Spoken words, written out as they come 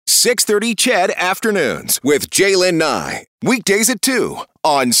6:30 CHED Afternoons with Jaylen Nye. Weekdays at 2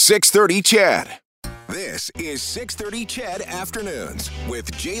 on 6:30 CHED. This is 6:30 CHED Afternoons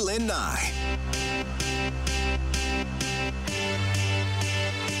with Jaylen Nye.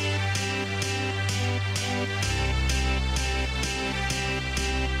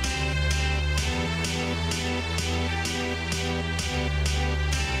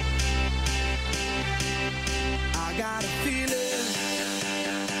 I got a feeling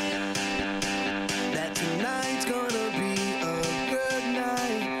that tonight's gonna be a good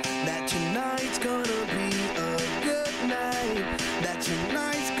night. That tonight's gonna be a good night. That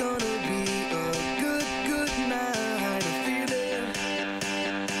tonight's gonna be a good night. A feeling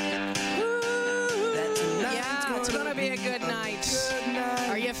that tonight's Yeah, it's gonna be a good night.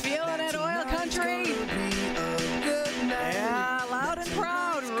 Are you feeling it, Oil Country? Yeah, loud and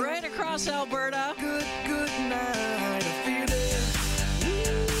proud, right across Alberta. Good night. A feeling.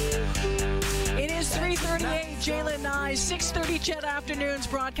 It is 3:38, Jaylen Nye, 6:30 CHED Afternoons,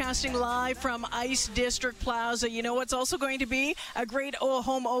 broadcasting live from Ice District Plaza. You know what's also going to be? A great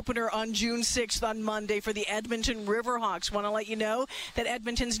home opener on June 6th on Monday for the Edmonton Riverhawks. Want to let you know that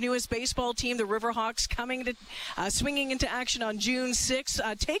Edmonton's newest baseball team, the Riverhawks, swinging into action on June 6th,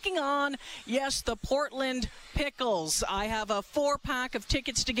 taking on, yes, the Portland Pickles. I have a 4-pack of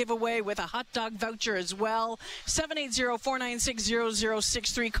tickets to give away with a hot dog voucher as well.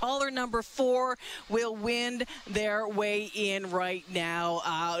 780-496-0063. Caller number 4 will win their way in right now.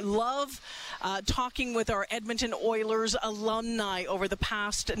 Love talking with our Edmonton Oilers alumni over the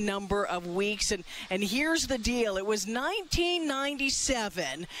past number of weeks. And here's the deal. It was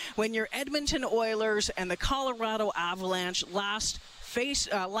 1997 when your Edmonton Oilers and the Colorado Avalanche last faced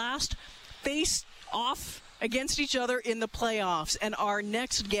off against each other in the playoffs, and our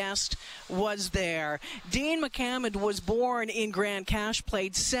next guest was there. Dean McCammond was born in Grande Cache,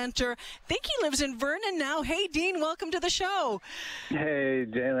 played center. I think he lives in Vernon now. Hey, Dean, welcome to the show. Hey,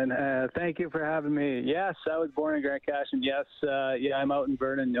 Jaylen. Thank you for having me. Yes, I was born in Grande Cache, and yes, I'm out in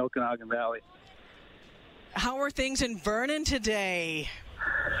Vernon, Okanagan Valley. How are things in Vernon today?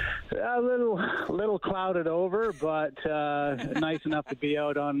 A little clouded over, but nice enough to be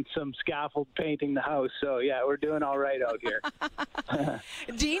out on some scaffold painting the house. So, yeah, we're doing all right out here.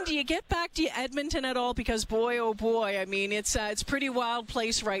 Dean, do you get back to Edmonton at all? Because, boy, oh, boy, I mean, it's a pretty wild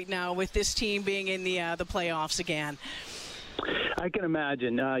place right now with this team being in the playoffs again. I can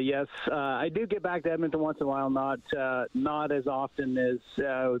imagine. Yes, I do get back to Edmonton once in a while, not as often as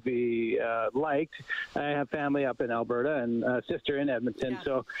would be liked. I have family up in Alberta and a sister in Edmonton. Yeah.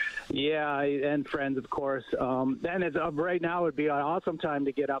 So, and friends, of course. And it's, right now would be an awesome time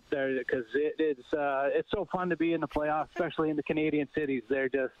to get up there because it's so fun to be in the playoffs, especially in the Canadian cities.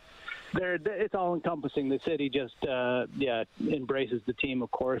 It's all encompassing. The city just embraces the team, of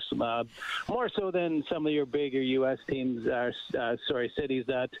course, more so than some of your bigger U.S. teams, cities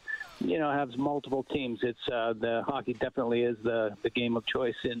that have multiple teams. It's the hockey definitely is the game of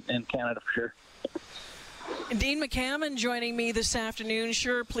choice in Canada for sure. Dean McCammond joining me this afternoon.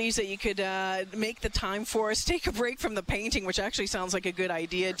 Sure, please, that you could make the time for us. Take a break from the painting, which actually sounds like a good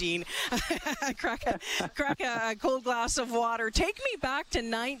idea, Dean. crack a cold glass of water. Take me back to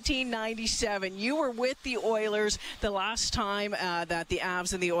 1997. You were with the Oilers the last time that the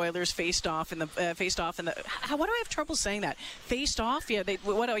Avs and the Oilers faced off in the why do I have trouble saying that? Faced off? Yeah,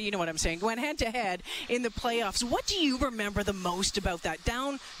 you know what I'm saying. Went head to head in the playoffs. What do you remember the most about that?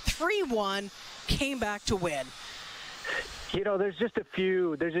 Down 3-1. Came back to win. There's just a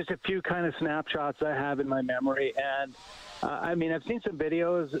few kind of snapshots I have in my memory, and I've seen some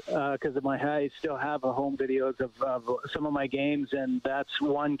videos because I still have home videos of some of my games, and that's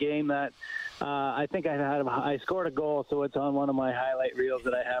one game that I think I scored a goal, so it's on one of my highlight reels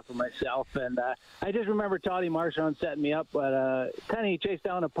that I have for myself. And I just remember Toddy Marchand setting me up, but he chased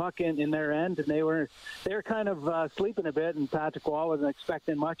down a puck in their end, and they were kind of sleeping a bit, and Patrick Wall wasn't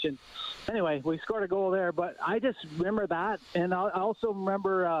expecting much. And anyway, we scored a goal there, but I just remember that, and I also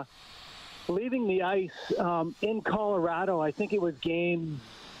remember leaving the ice in Colorado. I think it was I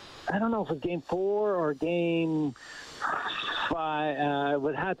don't know if it was game 4 or game 5.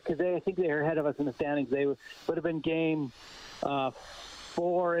 Because I think they were ahead of us in the standings. They would have been game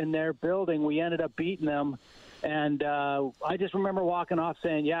 4 in their building. We ended up beating them. And I just remember walking off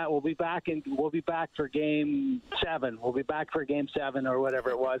saying, "Yeah, we'll be back for game 7. We'll be back for game 7 or whatever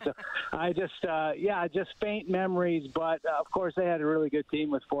it was." So I just faint memories. But of course, they had a really good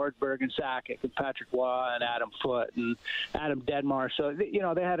team with Forsberg and Sakic and Patrick Waugh and Adam Foote and Adam Dedmar. So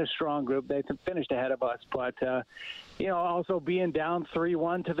they had a strong group. They finished ahead of us, but also being down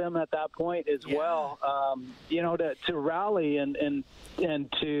 3-1 to them at that point as well. To rally and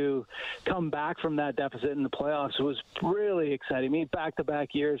to come back from that deficit in the playoffs was really exciting. I mean,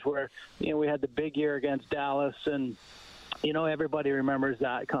 back-to-back years where we had the big year against Dallas, and everybody remembers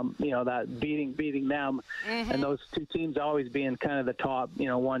that that beating them, and those two teams always being kind of the top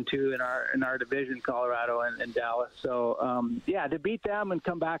 1-2 in our division, Colorado and Dallas. So to beat them and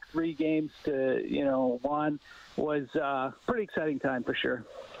come back 3 games to 1 was a pretty exciting time for sure.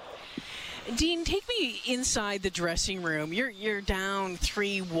 Dean, take me inside the dressing room. You're down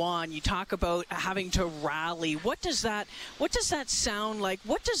 3-1. You talk about having to rally. What does that sound like?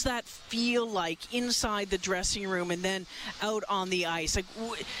 What does that feel like inside the dressing room and then out on the ice? Like,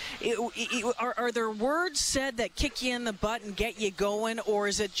 are there words said that kick you in the butt and get you going, or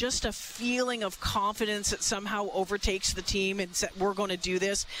is it just a feeling of confidence that somehow overtakes the team and said, we're going to do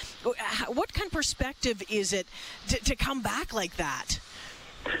this? What kind of perspective is it to come back like that?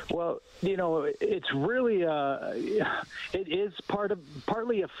 Well, it's really it is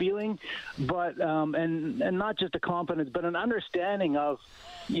partly a feeling, but and not just a confidence, but an understanding of,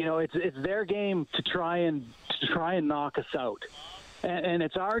 it's their game to try and knock us out. And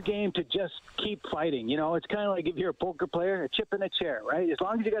it's our game to just keep fighting. It's kind of like if you're a poker player, a chip in a chair, right? As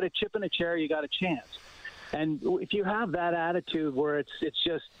long as you got a chip in a chair, you got a chance. And if you have that attitude where it's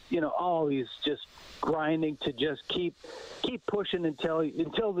just always just grinding to just keep pushing until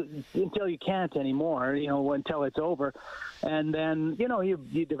you can't anymore, until it's over, and then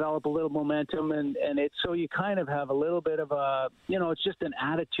you develop a little momentum, and it's so you kind of have a little bit of a it's just an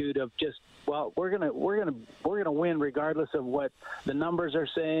attitude of just, well, we're gonna win regardless of what the numbers are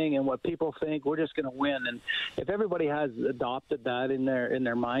saying and what people think. We're just gonna win. And if everybody has adopted that in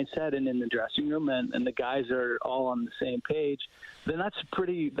their mindset and in the dressing room, and the guys are all on the same page, then that's a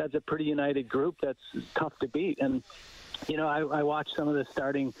pretty united group that's tough to beat. And I watched some of the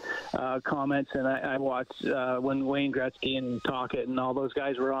starting comments, and I watched when Wayne Gretzky and Tocchet and all those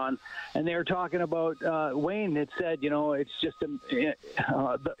guys were on, and they were talking about Wayne had said, it's just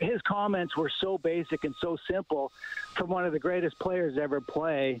his comments were so basic and so simple from one of the greatest players to ever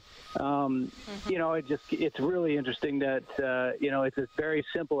play. It's really interesting that it's a very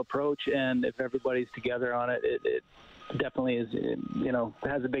simple approach, and if everybody's together on it, it definitely is,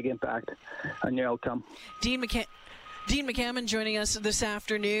 has a big impact on your outcome. Dean McAmmon joining us this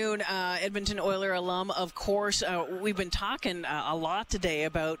afternoon, Edmonton Oiler alum, of course. We've been talking a lot today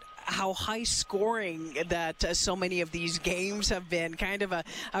about how high scoring that so many of these games have been, kind of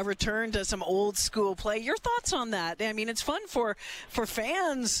a return to some old school play. Your thoughts on that? I mean, it's fun for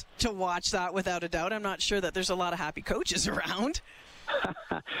fans to watch that, without a doubt. I'm not sure that there's a lot of happy coaches around.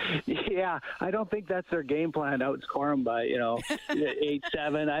 Yeah, I don't think that's their game plan, outscore them by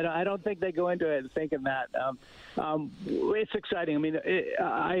 8-7. I don't think they go into it thinking that. It's exciting. I mean,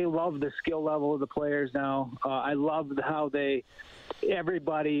 I love the skill level of the players now. I love how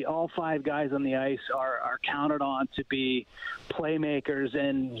everybody, all 5 guys on the ice are counted on to be playmakers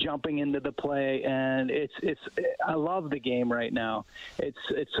and jumping into the play, and I love the game right now. It's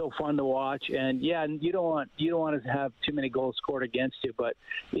so fun to watch, and you don't want to have too many goals scored against you, but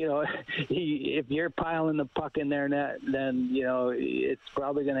if you're piling the puck in their net, then it's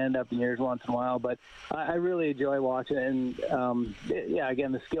probably going to end up in yours once in a while. But I really enjoy watching it, and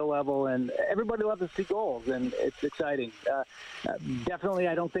again, the skill level, and everybody loves to see goals, and it's exciting. Definitely,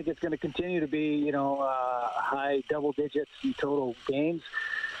 I don't think it's going to continue to be, high double digits in total games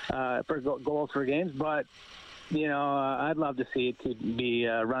for goals for games. But, I'd love to see it to be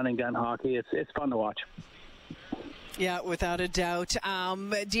run and gun hockey. It's fun to watch. Yeah, without a doubt.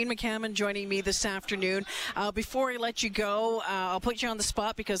 Dean McAmmon joining me this afternoon. Before I let you go, I'll put you on the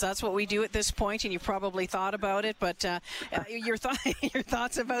spot because that's what we do at this point, and you probably thought about it. But your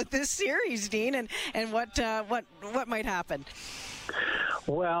thoughts about this series, Dean, and what might happen?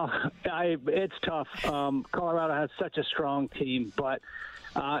 Well, it's tough. Colorado has such a strong team, but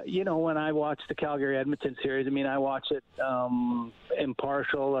when I watch the Calgary-Edmonton series, I mean, I watch it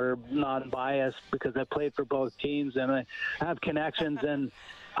impartial or non-biased because I played for both teams and I have connections, and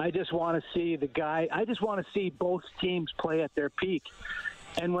I just want to see both teams play at their peak.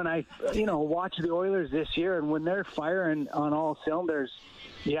 And when I, watch the Oilers this year, and when they're firing on all cylinders,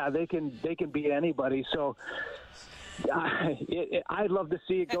 they can beat anybody. So I'd love to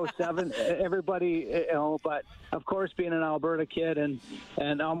see it go 7. Everybody, but of course, being an Alberta kid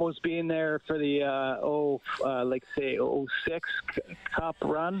and almost being there for the 06 Cup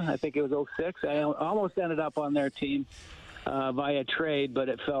run. I think it was 06. I almost ended up on their team. via trade, but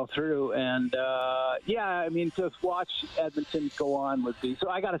it fell through. And yeah, I mean, to watch Edmonton go on would be. So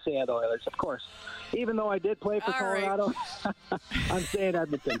I got to say Ed Oilers, of course. Even though I did play for Colorado, right. I'm saying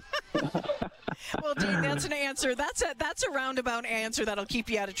Edmonton. Well, Dean, that's an answer. That's a roundabout answer that'll keep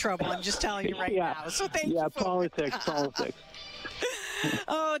you out of trouble. I'm just telling you right now. So thank you. Yeah, politics.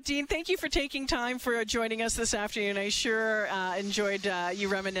 Oh, Dean, thank you for taking time for joining us this afternoon. I sure enjoyed you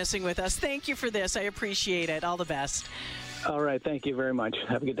reminiscing with us. Thank you for this. I appreciate it. All the best. All right. Thank you very much.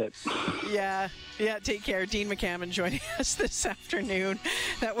 Have a good day. Yeah. Take care. Dean McCammon joining us this afternoon.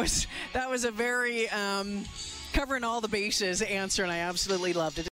 That was a very covering all the bases answer, and I absolutely loved it.